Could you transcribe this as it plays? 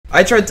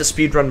I tried to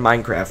speedrun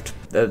Minecraft.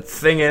 The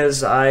thing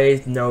is,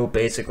 I know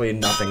basically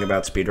nothing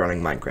about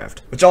speedrunning Minecraft.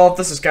 Which all of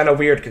this is kind of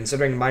weird,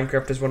 considering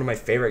Minecraft is one of my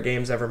favorite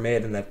games ever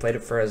made, and I've played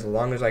it for as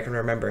long as I can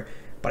remember,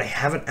 but I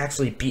haven't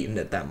actually beaten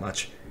it that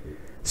much.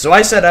 So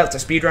I set out to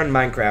speedrun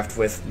Minecraft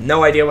with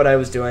no idea what I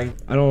was doing.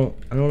 I don't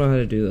know how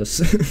to do this.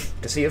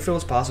 To see if it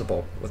was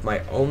possible, with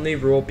my only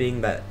rule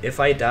being that if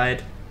I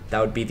died,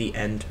 that would be the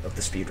end of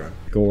the speedrun.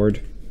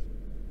 Gourd.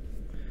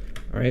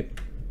 Alright.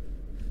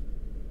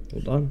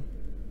 Hold on.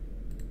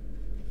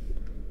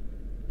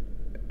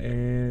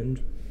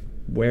 And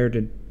where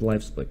did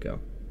life split go?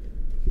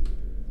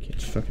 Can't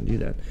just fucking do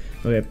that.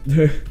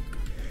 Okay.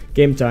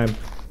 Game time.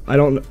 How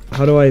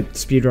do I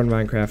speedrun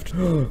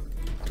Minecraft?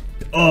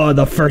 Oh,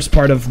 the first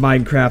part of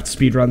Minecraft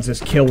speedruns is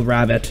kill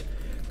rabbit.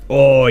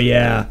 Oh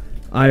yeah.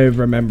 I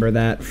remember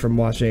that from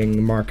watching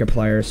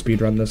Markiplier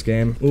speedrun this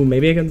game. Ooh,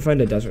 maybe I can find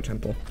a desert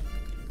temple.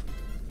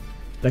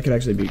 That could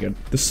actually be good.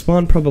 The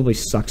spawn probably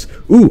sucks.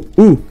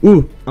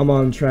 Ooh. I'm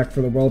on track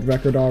for the world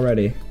record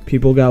already.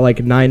 People got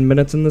like 9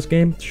 minutes in this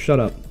game? Shut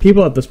up.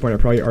 People at this point are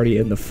probably already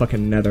in the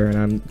fucking nether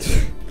and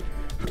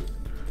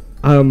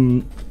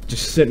I'm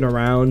just sitting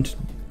around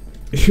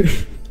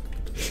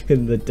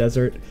in the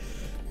desert.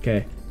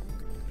 Okay.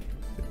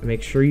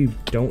 Make sure you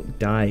don't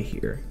die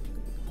here.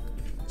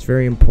 It's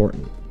very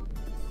important.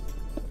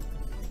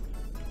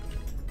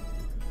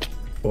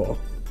 Oh.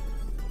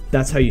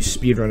 That's how you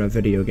speedrun a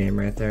video game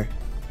right there.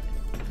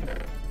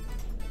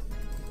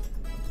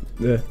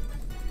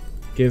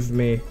 Give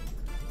me.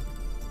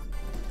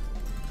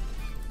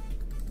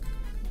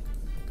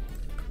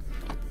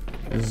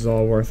 This is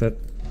all worth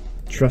it.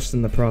 Trust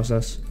in the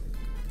process.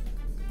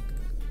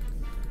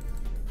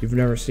 You've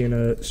never seen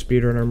a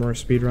speedrunner more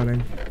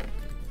speedrunning.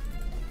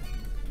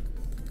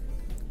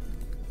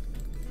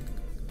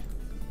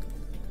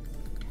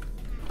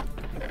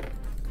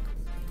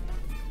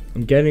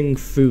 I'm getting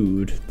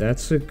food.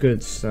 That's a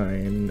good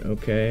sign,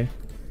 okay?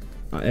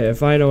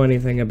 If I know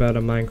anything about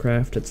a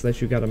Minecraft, it's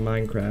that you got a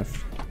Minecraft.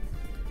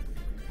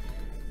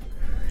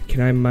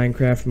 Can I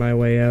Minecraft my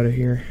way out of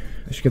here?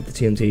 I should get the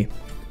TNT.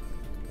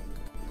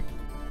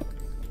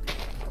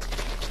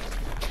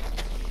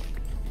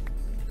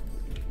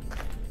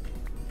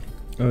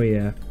 Oh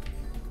yeah.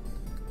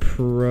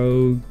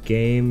 Pro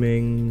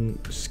gaming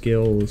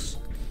skills.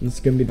 This is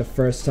gonna be the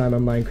first time a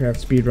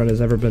Minecraft speedrun has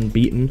ever been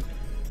beaten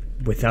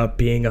without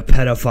being a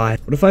pedophile.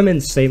 What if I'm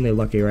insanely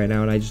lucky right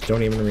now and I just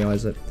don't even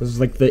realize it? This is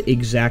like the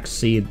exact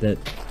seed that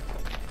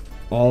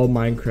all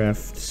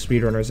Minecraft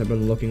speedrunners have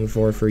been looking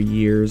for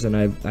years,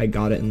 and I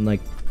got it in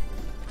like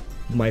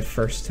my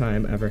first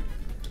time ever.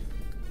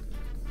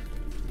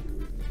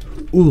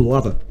 Ooh,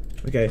 lava.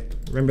 Okay,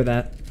 remember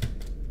that.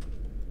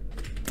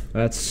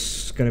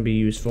 That's gonna be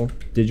useful.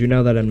 Did you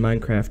know that in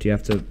Minecraft you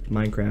have to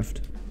Minecraft?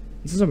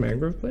 This is a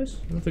mangrove place?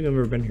 I don't think I've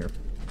ever been here.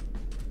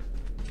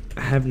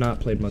 I have not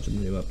played much of the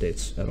new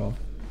updates at all,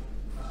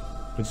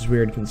 which is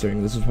weird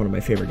considering this is one of my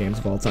favorite games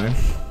of all time.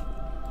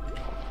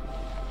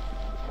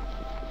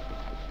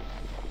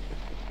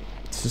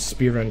 It's a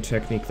speedrun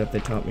technique that they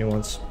taught me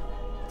once.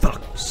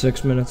 Fuck.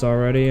 6 minutes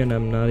already and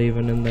I'm not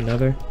even in the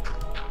nether.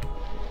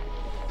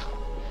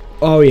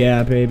 Oh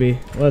yeah, baby.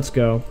 Let's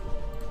go.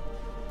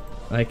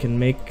 I can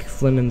make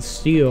flint and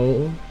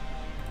steel.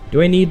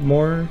 Do I need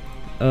more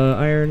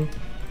iron?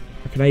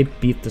 Or can I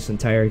beat this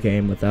entire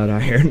game without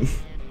iron?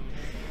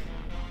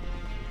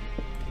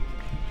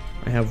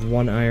 I have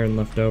 1 iron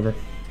left over.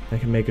 I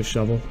can make a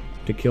shovel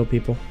to kill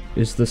people.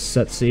 Is this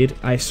set seed?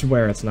 I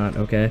swear it's not,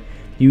 okay?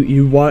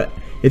 You want...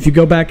 If you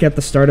go back at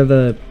the start of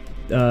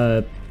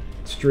the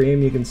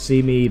stream, you can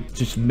see me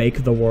just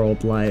make the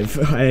world live.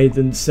 I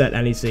didn't set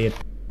any seed.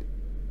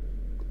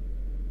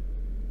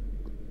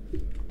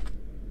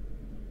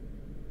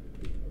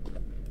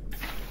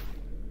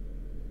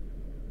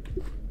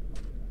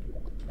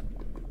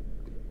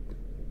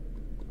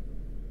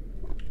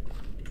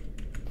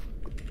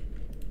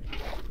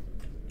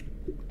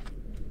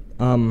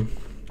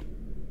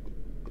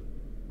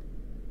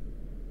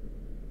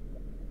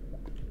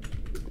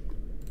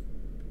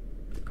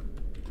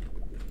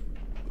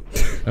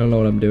 I don't know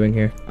what I'm doing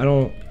here. I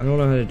don't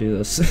know how to do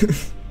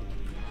this.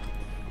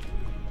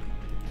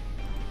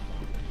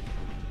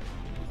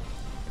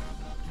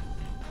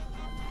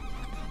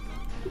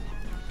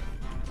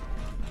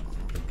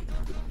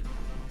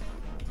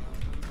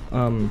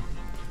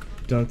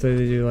 Don't they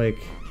do like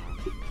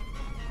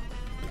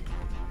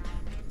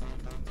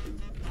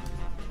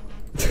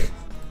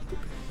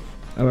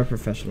I'm a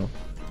professional.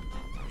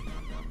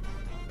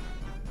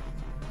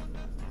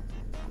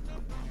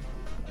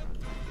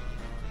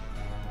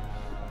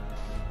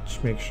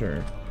 Just make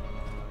sure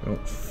I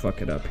don't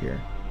fuck it up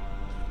here.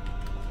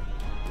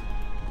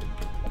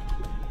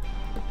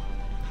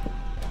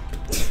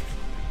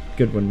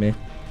 Good one, me.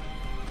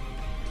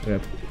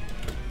 Yep.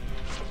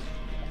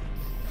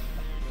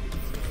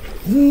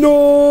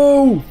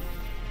 No!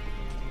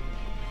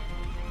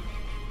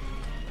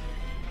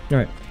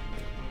 Alright.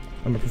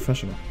 I'm a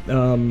professional.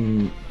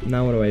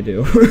 Now what do I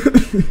do?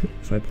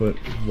 If I put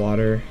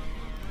water,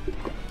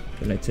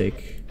 then I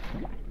take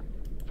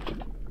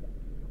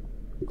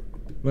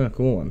Oh,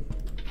 cool one.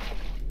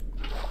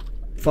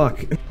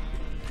 Fuck.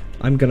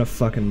 I'm gonna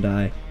fucking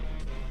die.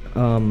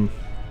 Don't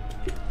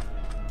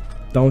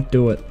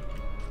do it.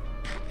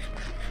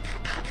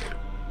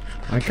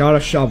 I got a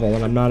shovel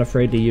and I'm not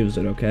afraid to use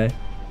it, okay?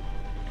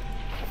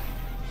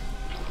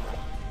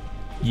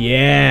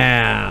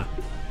 Yeah!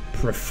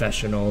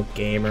 Professional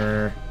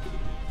gamer.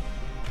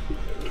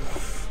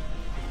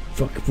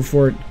 Fuck,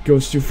 before it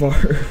goes too far.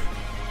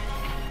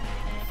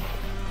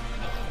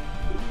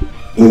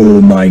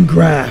 Ooh,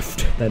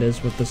 Minecraft! That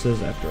is what this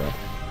is after all.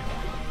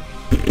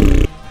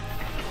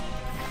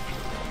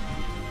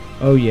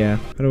 Oh yeah,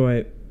 how do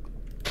I...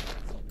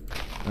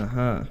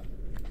 Uh-huh.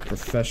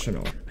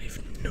 Professional. I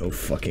have no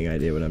fucking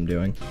idea what I'm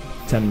doing.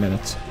 10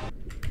 minutes.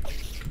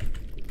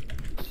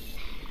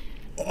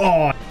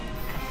 Oh!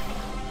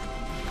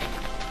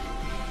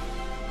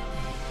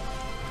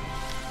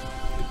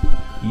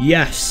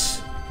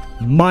 Yes!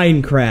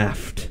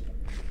 Minecraft!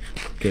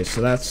 Okay, so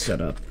that's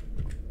set up.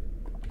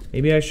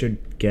 Maybe I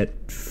should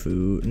get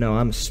food. No,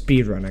 I'm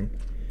speedrunning.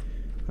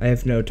 I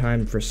have no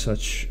time for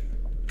such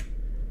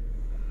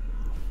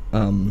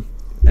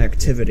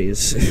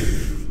activities.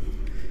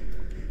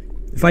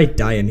 If I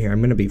die in here, I'm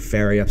gonna be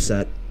very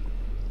upset.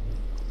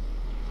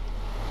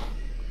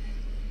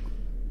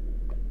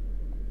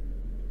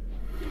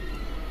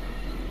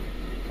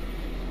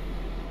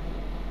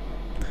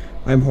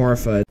 I'm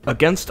horrified.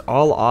 Against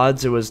all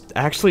odds, it was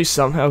actually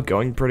somehow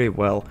going pretty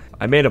well.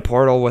 I made a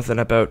portal within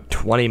about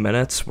 20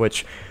 minutes,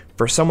 which,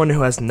 for someone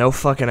who has no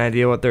fucking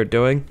idea what they're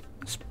doing,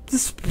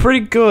 is pretty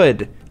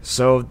good.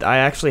 So I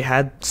actually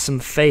had some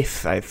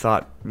faith. I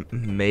thought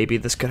maybe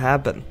this could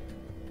happen.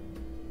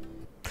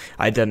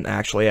 I didn't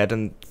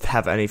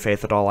have any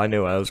faith at all. I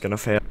knew I was gonna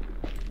fail.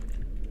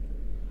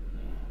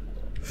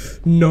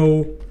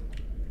 No.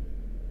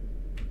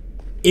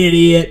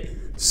 Idiot.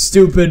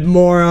 Stupid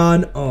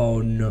moron. Oh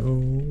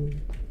no.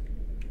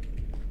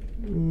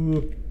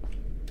 Ooh.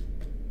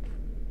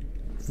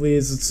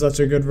 Please, it's such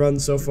a good run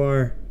so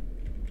far.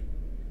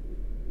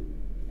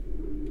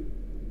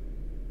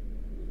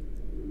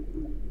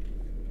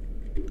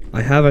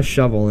 I have a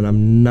shovel and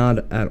I'm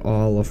not at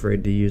all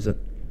afraid to use it.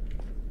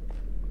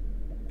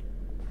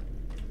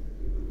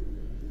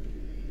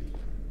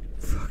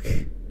 Fuck.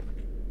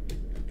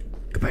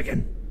 Go back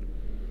in.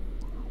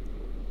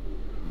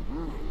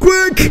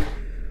 Quick!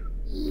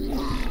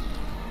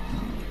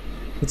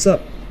 What's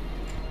up?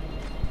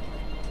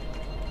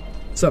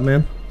 What's up,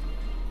 man?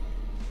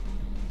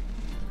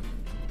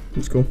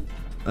 That's cool.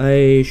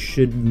 I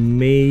should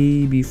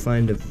maybe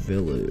find a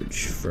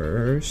village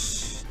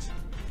first.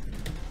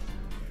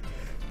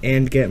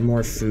 And get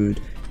more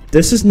food.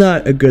 This is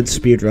not a good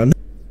speedrun.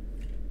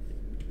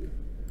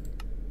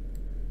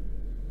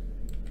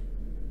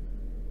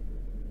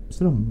 Is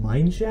that a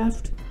mine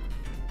shaft?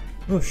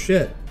 Oh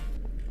shit.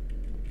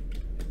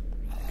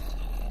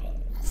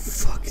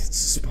 Fuck,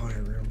 it's a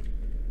spawner room.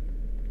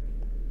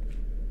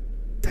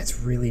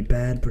 That's really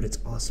bad, but it's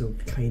also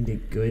kinda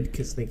good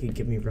because they can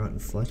give me rotten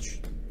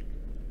flesh.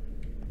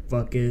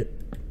 Fuck it.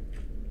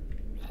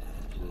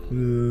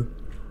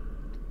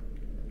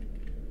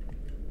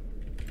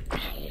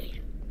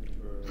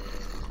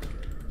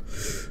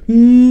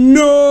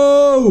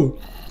 No!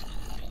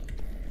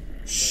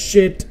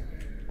 Shit.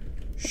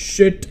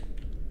 Shit.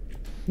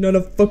 Not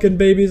a fucking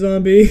baby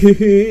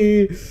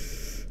zombie.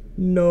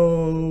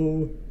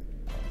 No.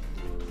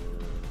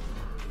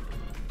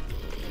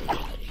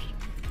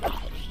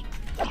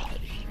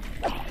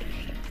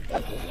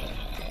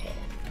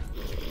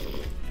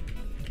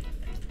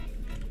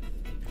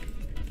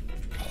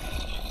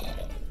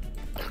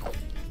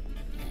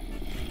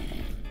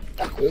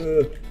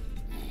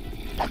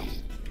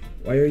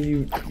 Why are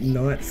you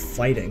not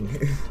fighting?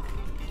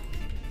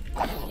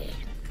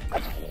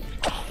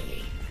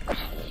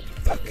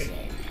 Fuck.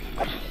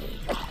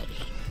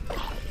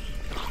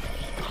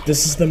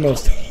 This is the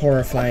most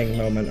horrifying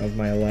moment of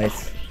my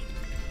life.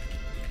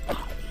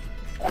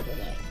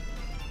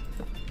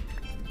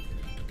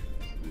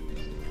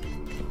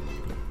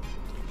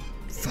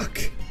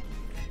 Fuck.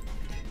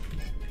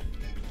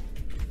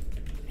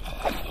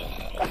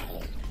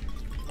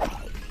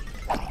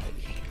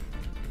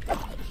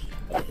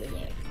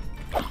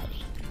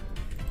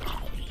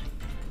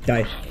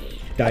 Die.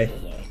 Die.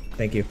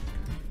 Thank you.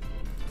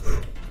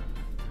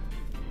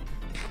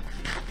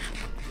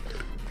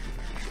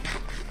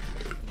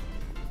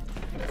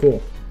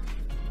 Cool.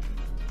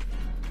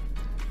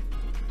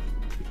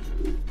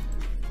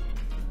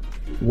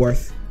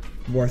 Worth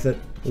it.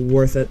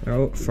 Worth it.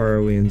 How far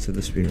are we into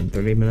the speedrun?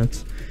 30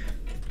 minutes?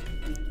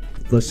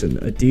 Listen,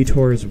 a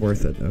detour is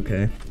worth it,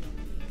 okay?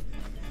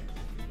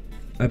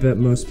 I bet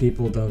most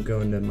people don't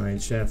go into mine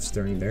shafts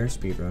during their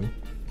speedrun.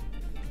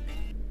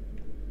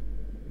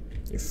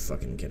 You're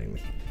fucking kidding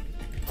me.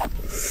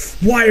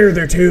 Why are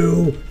there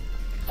two?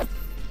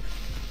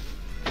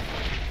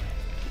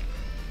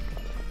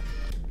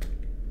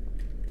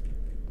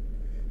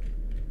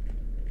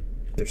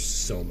 There's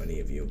so many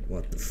of you.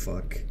 What the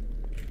fuck?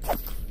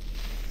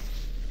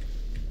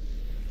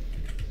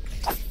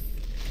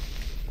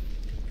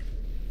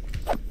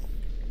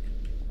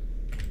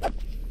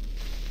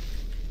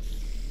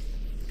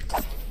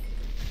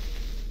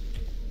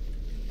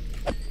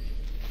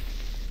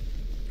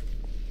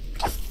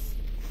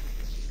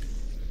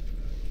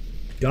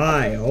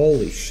 Die!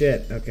 Holy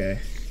shit. Okay.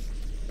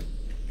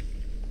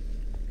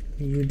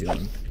 What are you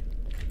doing?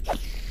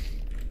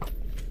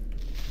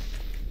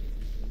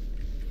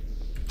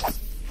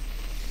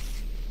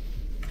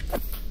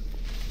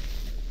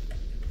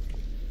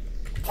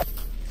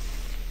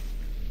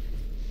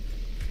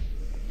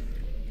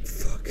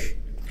 Fuck.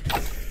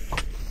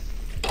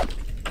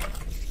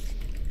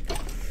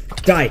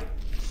 Die!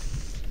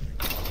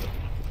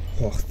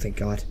 Oh, thank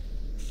God.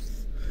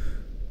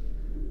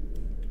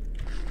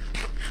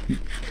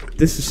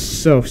 This is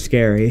so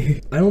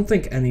scary. I don't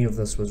think any of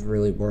this was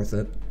really worth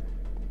it.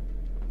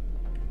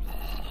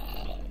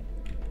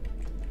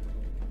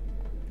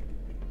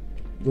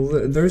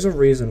 Well, there's a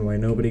reason why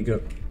nobody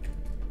go.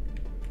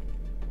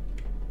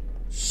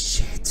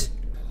 Shit.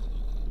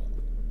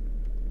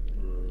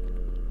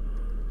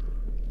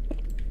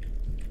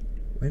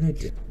 Why did I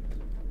do?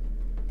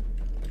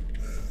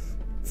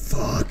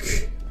 Fuck.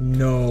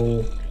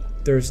 No.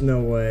 There's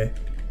no way.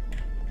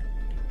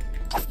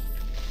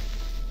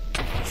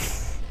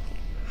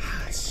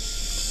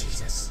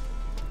 Jesus.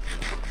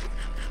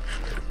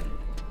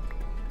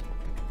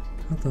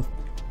 How the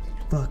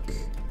fuck?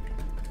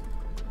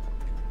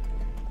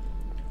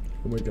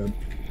 Oh my God.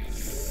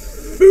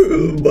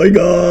 Oh my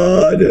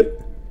God!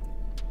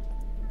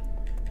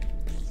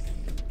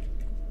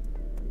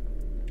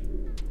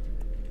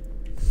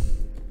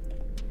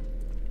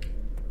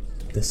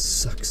 This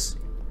sucks.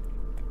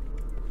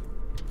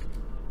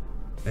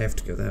 I have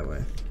to go that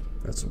way.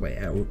 That's the way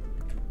out.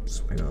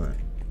 So why not?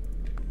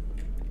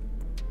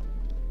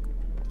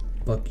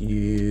 Fuck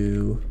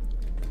you.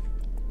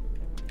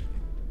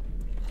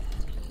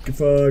 Get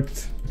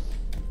fucked.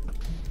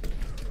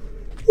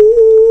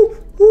 Ooh,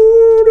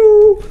 ooh,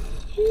 no.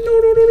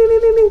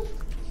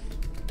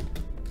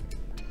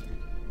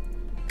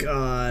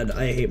 God,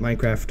 I hate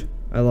Minecraft.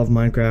 I love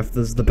Minecraft.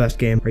 This is the best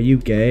game. Are you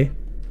gay?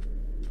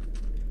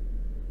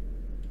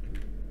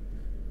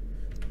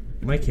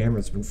 My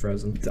camera's been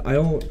frozen. I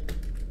don't...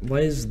 Why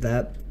is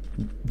that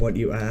what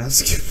you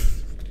ask?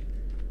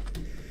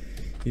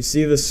 You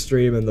see the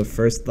stream and the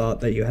first thought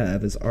that you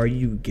have is, are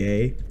you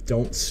gay?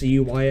 Don't see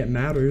why it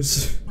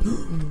matters.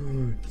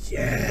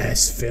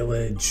 Yes,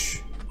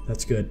 village.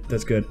 That's good,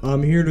 that's good.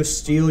 I'm here to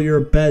steal your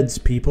beds,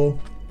 people.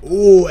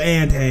 Ooh,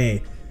 and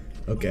hay.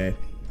 Okay.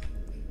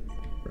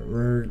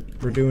 We're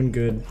doing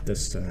good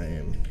this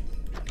time.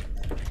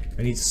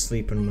 I need to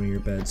sleep in one of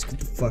your beds. Get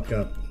the fuck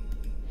up.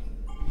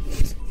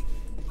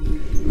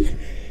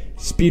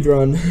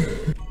 Speedrun.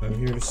 I'm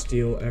here to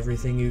steal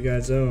everything you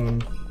guys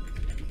own.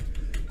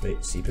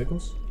 Wait, sea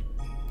pickles?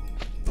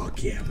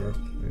 Fuck yeah, bro.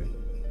 Right.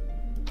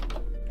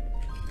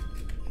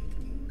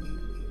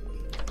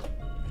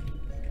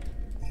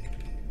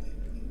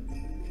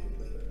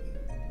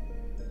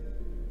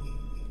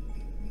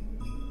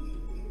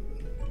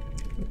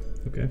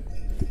 Okay.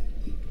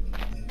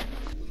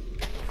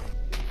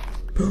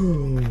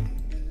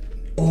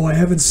 Oh, I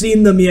haven't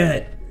seen them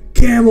yet!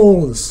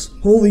 Camels!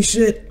 Holy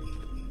shit!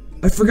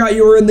 I forgot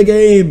you were in the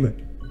game!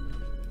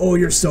 Oh,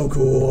 you're so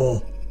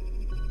cool!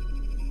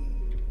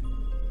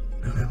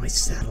 I don't have my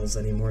saddles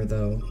anymore,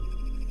 though.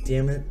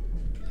 Damn it.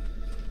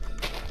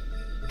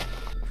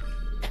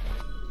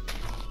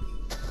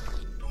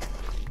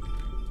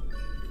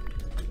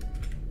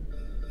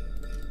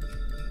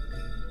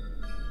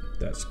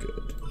 That's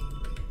good.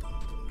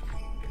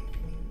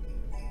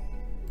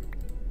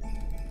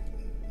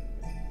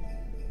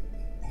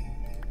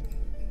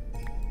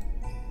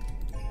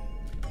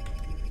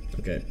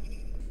 Okay.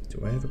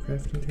 Do I have a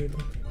crafting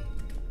table?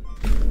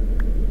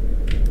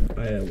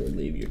 I will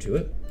leave you to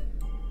it.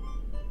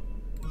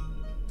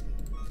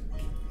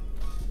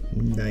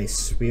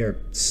 Nice. We are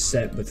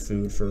set with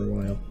food for a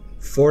while.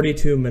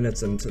 42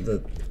 minutes into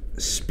the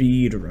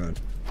speed run.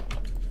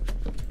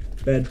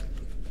 Bed.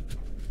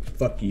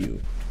 Fuck you.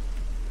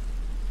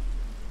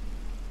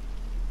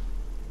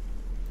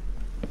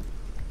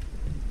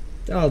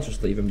 I'll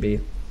just leave him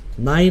be.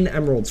 9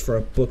 emeralds for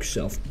a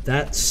bookshelf.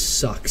 That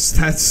sucks.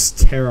 That's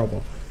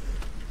terrible.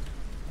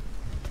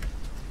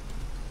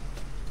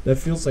 That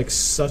feels like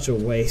such a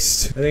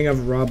waste. I think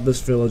I've robbed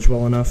this village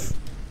well enough.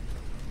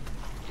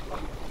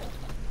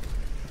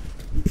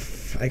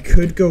 I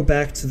could go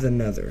back to the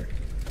Nether.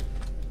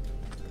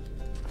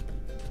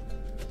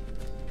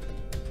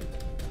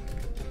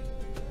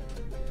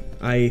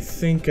 I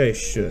think I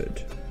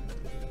should.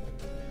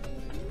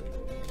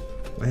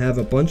 I have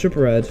a bunch of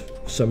bread,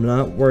 so I'm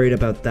not worried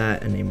about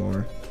that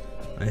anymore.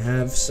 I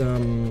have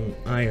some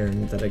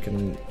iron that I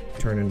can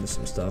turn into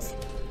some stuff.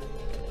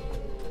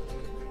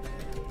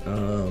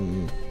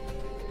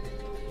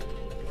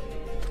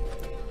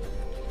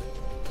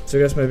 So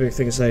I guess my big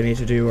things that I need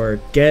to do are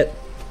get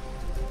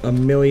a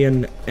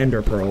million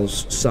ender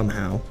pearls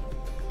somehow.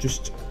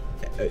 Just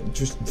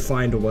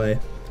find a way.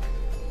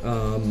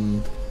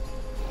 And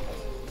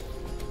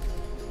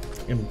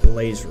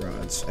blaze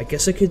rods. I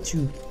guess I could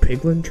do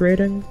piglin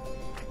trading?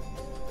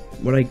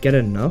 Would I get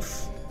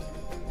enough?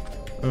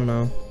 I don't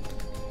know.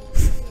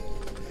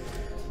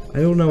 I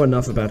don't know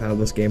enough about how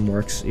this game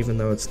works, even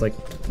though it's like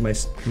my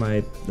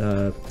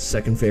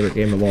second favorite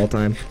game of all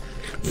time.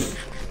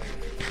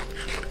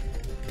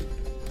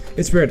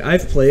 It's weird.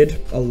 I've played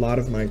a lot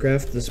of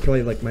Minecraft. This is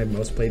probably like my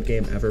most played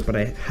game ever, but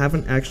I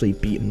haven't actually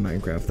beaten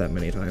Minecraft that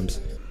many times.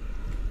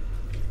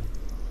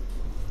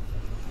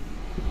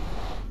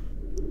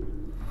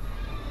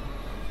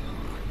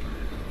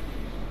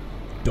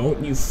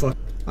 Don't you fuck.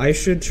 I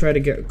should try to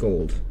get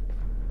gold.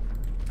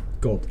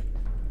 Gold.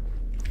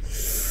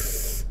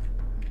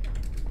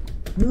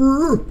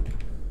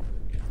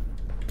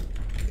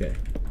 Okay.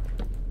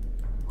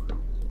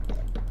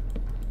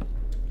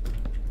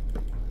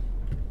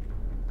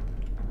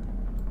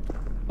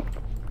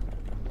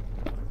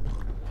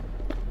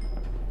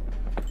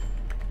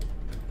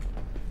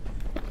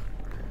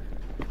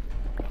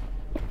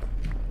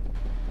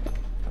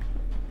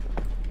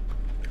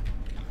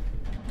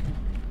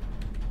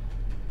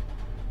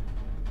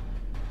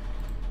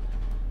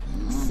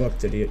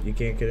 Fucked, idiot. You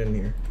can't get in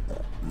here.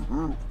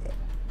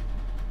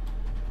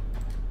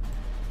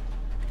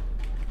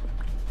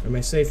 Am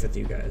I safe with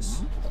you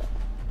guys?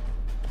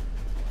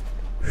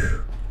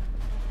 Whew.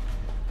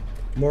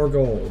 More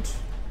gold.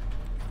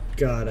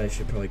 God, I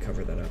should probably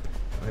cover that up.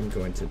 I'm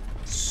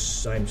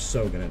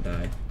so gonna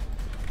die.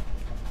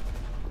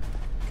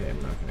 Okay,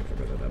 I'm not gonna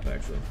cover that up,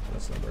 actually.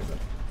 That's not worth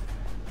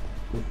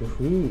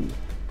it. Ooh.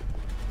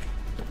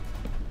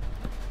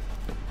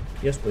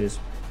 Yes, please.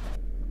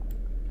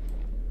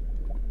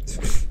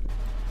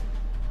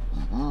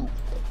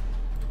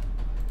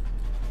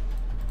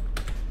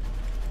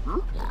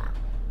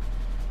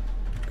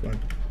 Come on.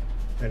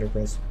 Ender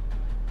pearls.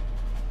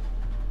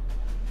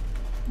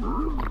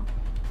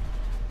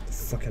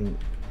 Fucking...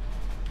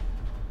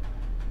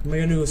 What am I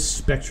gonna do with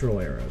spectral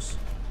arrows?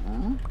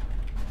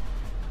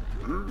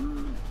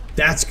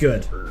 That's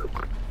good.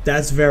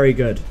 That's very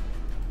good.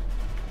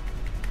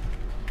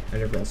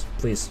 Ender pearls,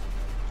 please.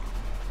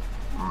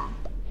 I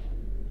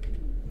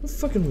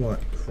fucking want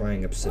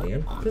crying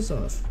obsidian. Piss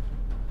off.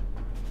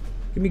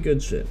 Give me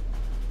good shit.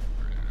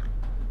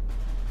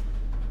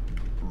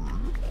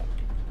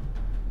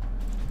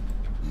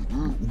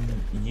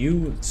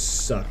 You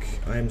suck.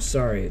 I'm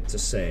sorry to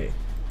say,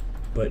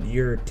 but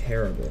you're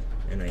terrible,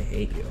 and I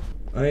hate you.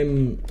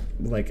 I'm,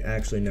 like,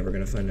 actually never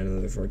gonna find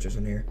another fortress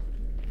in here.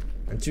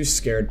 I'm too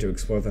scared to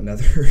explore the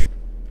nether.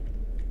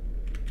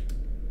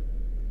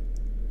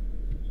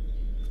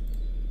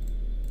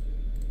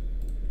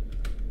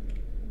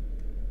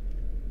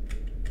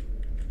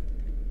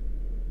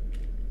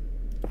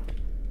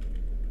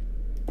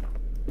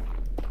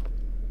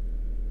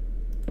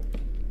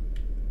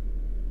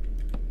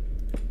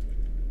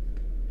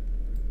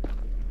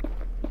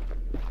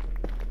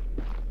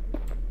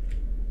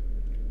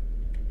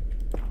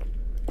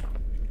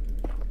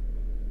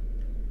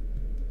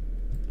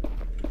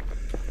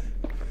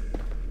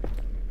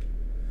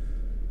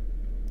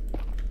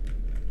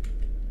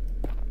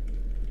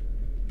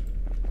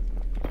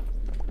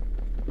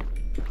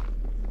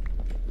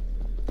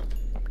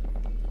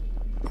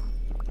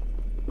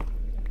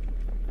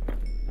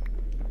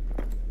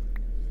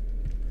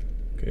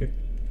 Okay.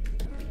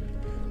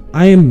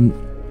 I am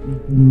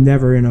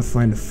never gonna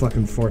find a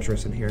fucking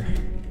fortress in here.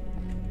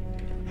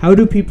 How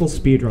do people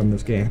speedrun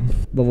this game?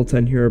 Level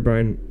 10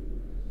 Herobrine.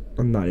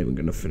 I'm not even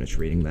gonna finish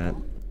reading that.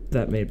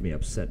 That made me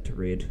upset to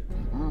read.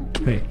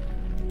 Hey.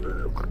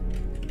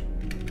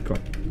 Come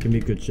on, give me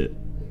good shit.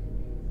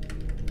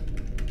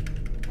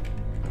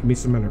 Give me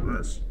some ender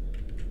pearls.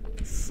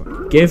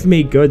 Give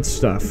me good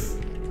stuff.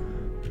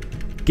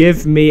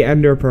 Give me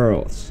ender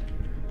pearls.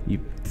 You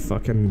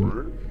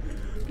fucking...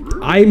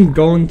 I'm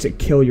going to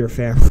kill your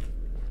family.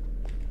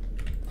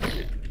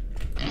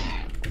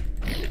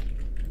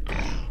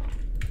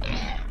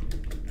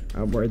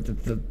 I'm worried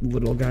that the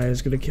little guy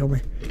is gonna kill me.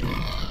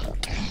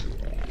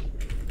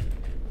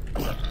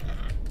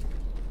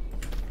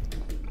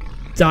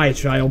 Die,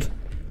 child.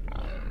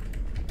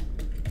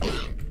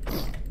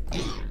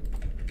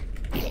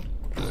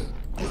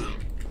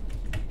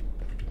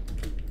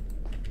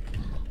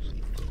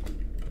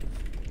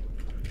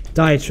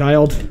 Die,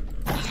 child.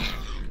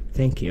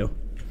 Thank you.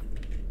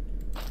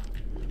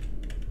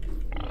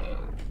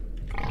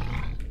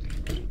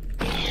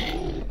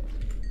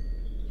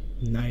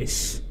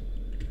 Nice.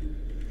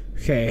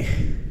 Okay.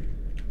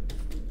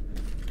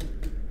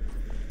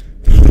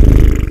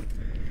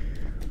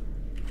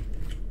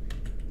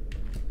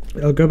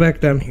 I'll go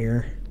back down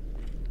here.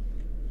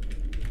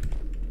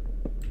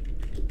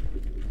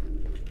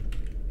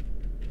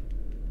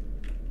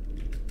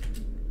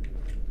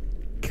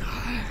 God,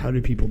 how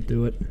do people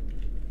do it?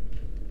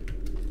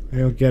 I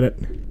don't get it.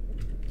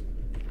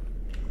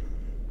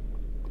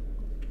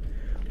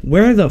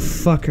 Where the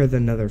fuck are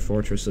the nether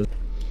fortresses?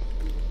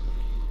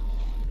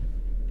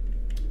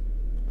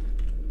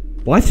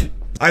 What?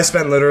 I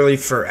spent literally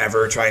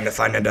forever trying to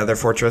find a nether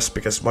fortress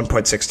because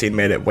 1.16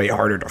 made it way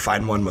harder to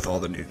find one with all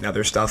the new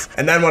nether stuff.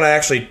 And then when I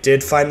actually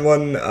did find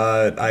one,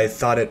 I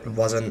thought it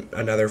wasn't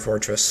a nether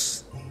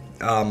fortress.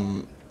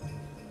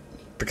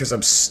 Because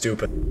I'm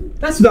stupid.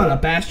 That's not a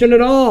bastion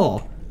at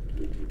all!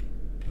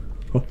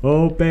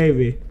 Oh,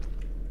 baby.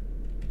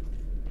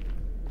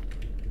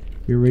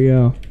 Here we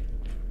go.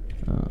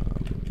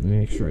 Let me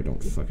make sure I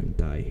don't fucking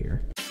die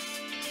here.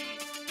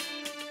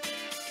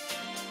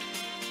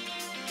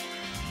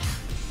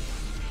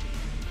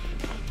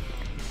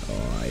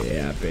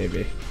 that,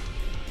 baby.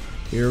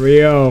 Here we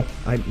go.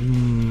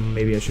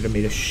 Maybe I should have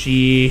made a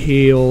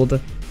shield. Nah,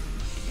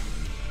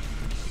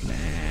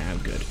 I'm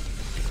good.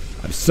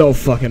 I'm so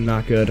fucking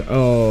not good.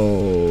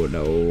 Oh,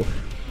 no.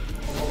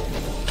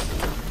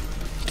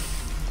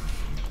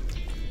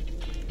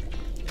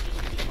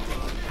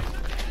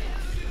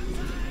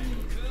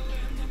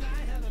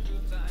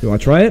 You wanna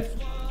try it?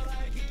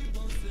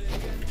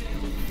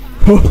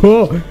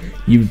 Ho,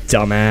 you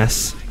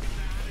dumbass.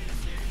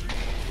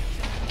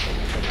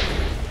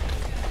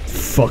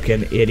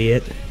 Fucking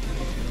idiot.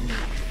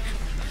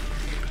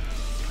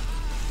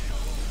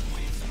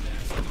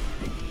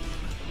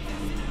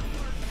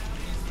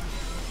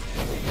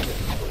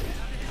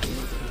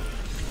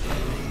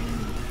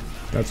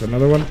 That's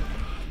another one.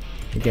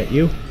 I get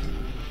you.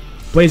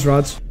 Blaze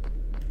rods.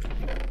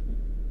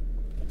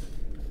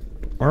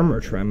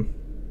 Armor trim.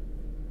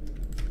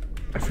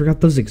 I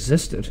forgot those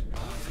existed.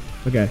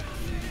 Okay.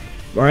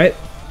 Alright.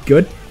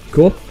 Good.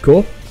 Cool.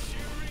 Cool.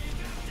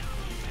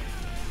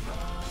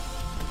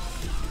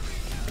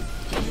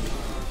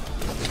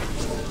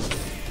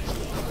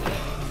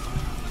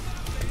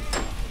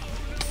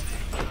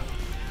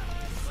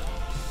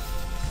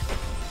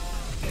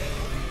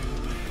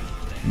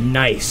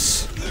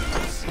 Nice.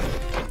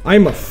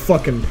 I'm a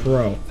fucking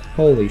pro.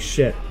 Holy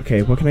shit.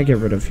 Okay, what can I get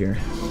rid of here?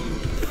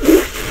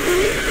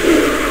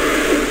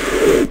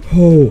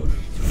 Oh,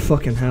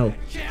 fucking hell.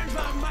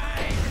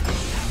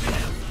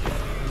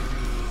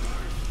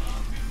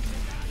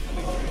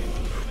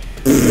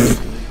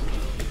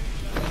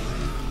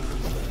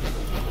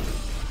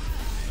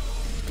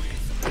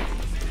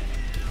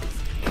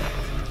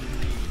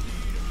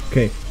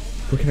 Okay,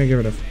 what can I get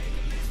rid of?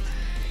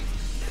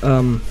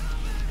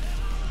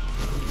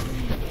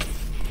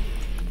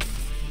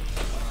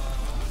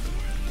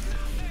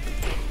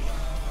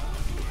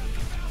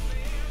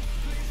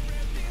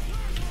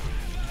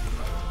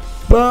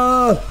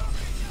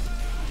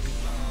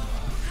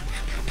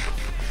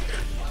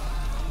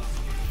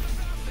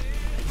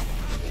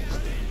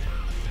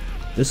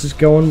 This is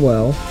going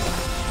well.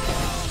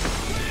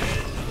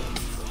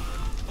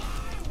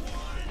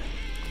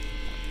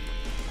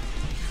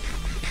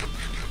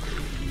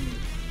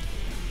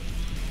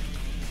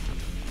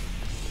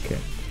 Okay.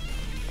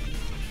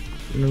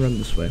 I'm gonna run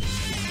this way.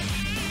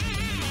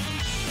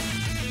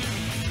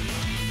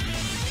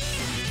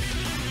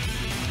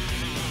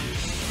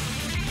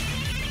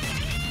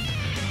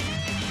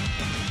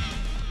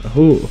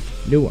 Oh,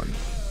 new one.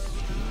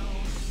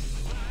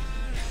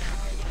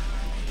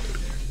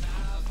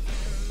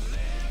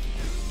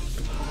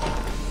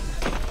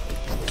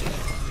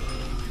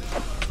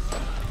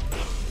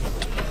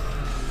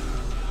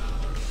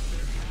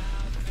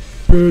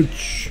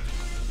 Bitch.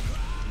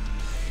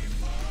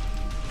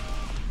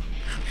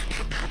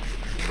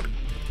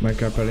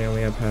 Minecraft, but I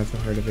only have half a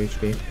heart of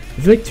HP. I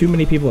feel like too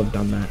many people have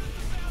done that.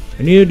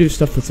 I need to do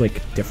stuff that's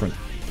like different.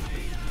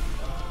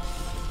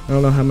 I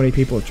don't know how many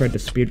people have tried to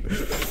speed.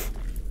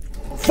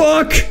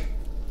 Fuck!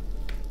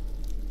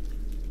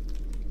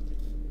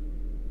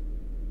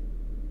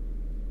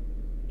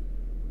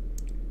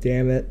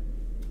 Damn it.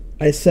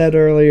 I said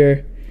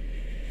earlier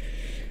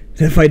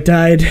that if I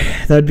died,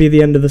 that would be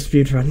the end of the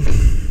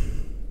speedrun.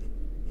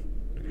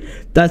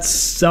 That's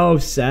so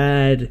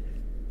sad.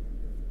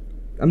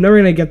 I'm never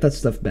gonna get that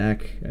stuff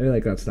back. I feel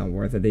like that's not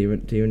worth it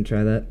to even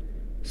try that.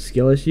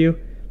 Skill issue?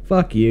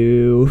 Fuck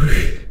you.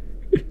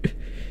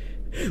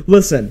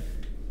 Listen,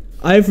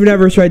 I've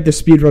never tried to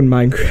speedrun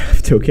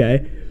Minecraft,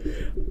 okay?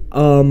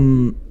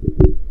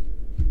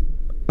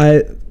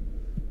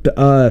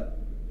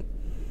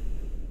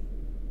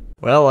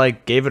 Well, I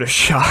gave it a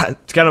shot.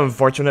 It's kind of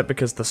unfortunate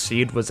because the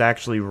seed was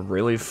actually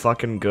really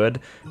fucking good,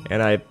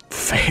 and I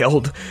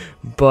failed,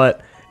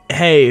 but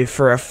hey,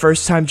 for a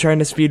first time trying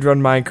to speedrun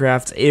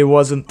Minecraft, it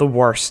wasn't the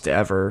worst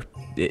ever.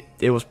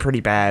 It was pretty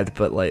bad,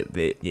 but like,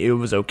 it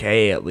was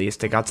okay at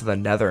least. I got to the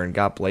nether and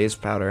got blaze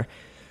powder.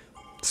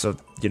 So,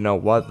 you know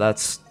what,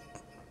 that's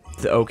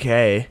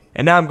okay.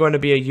 And now I'm going to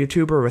be a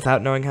YouTuber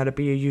without knowing how to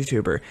be a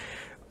YouTuber.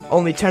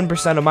 Only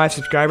 10% of my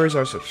subscribers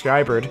are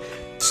subscribered,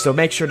 so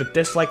make sure to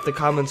dislike the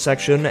comment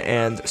section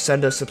and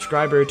send a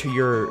subscriber to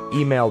your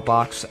email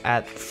box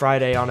at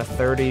Friday on a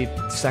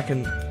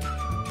 32nd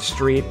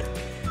Street.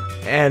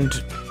 And,